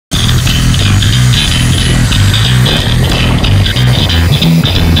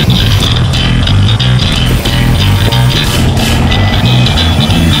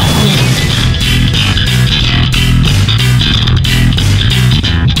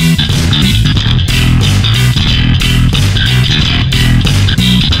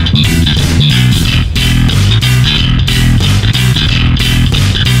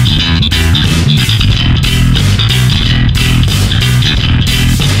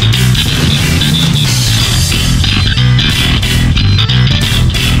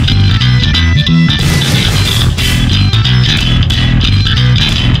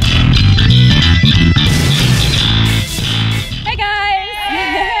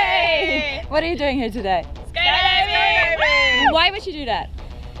what are you doing here today? Skydiving! Why would you do that?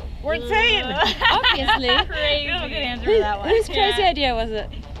 We're insane! Obviously. Crazy. Good answer for that one. Whose crazy idea was it?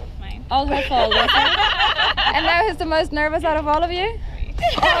 Mine. All her fault, was it? And now who's the most nervous out of all of you?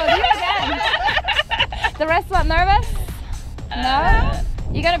 Oh, you again. The rest weren't nervous? No?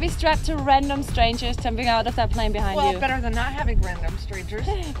 You're gonna be strapped to random strangers jumping out of that plane behind you. Well, better than not having random strangers.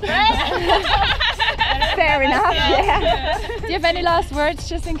 Fair enough, yeah. Do you have any last words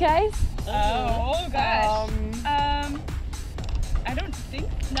just in case? Oh gosh. I don't think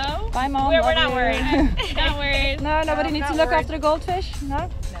no. Bye, Mom. We're not worried. Not worried. No, nobody needs to look after the goldfish?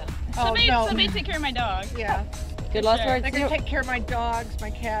 No? Somebody take care of my dog. Yeah. Good last words. They're gonna take care of my dogs, my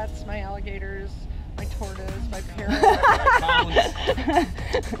cats, my alligators, my tortoise, my parrot. I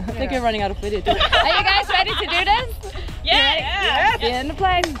think we're running out of video. Are you guys ready to do this? Yeah. Get in the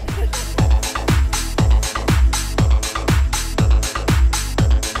plane.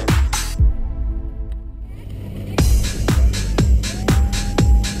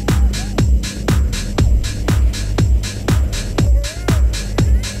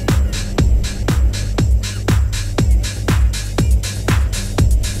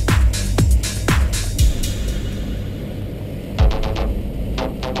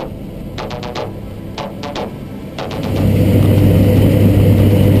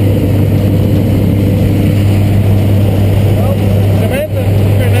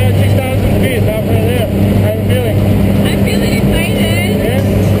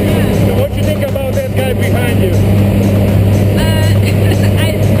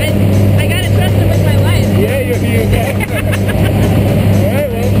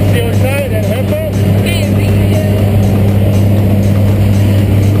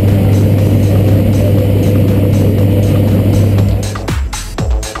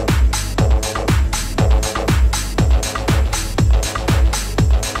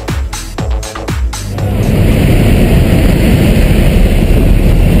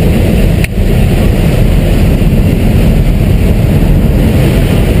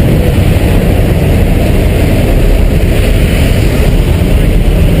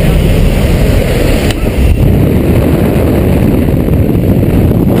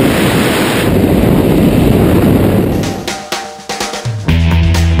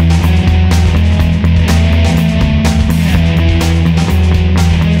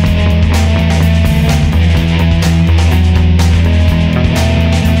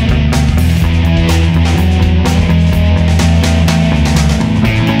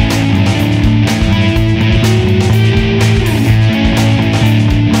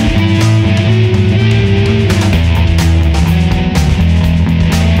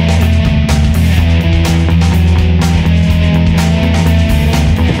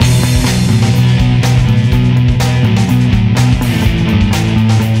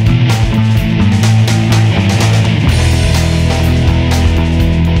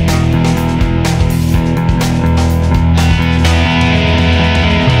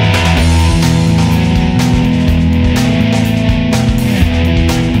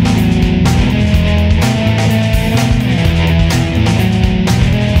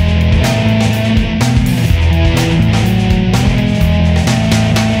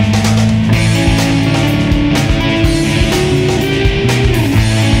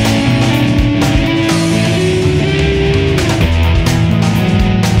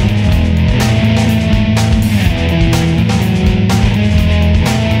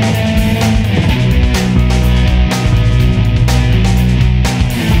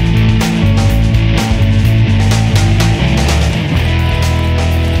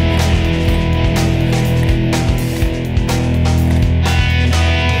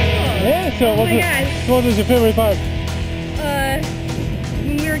 So what was your favorite part?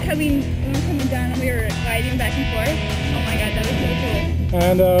 When we were coming down and we were gliding back and forth. Oh my god, that was so cool.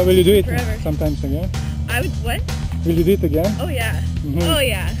 And will you do it Forever. sometimes again? I would, what? Will you do it again? Oh yeah. Mm-hmm. Oh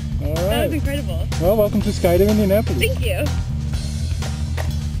yeah. All right. That was incredible. Well, welcome to Skydive Indianapolis. Thank you.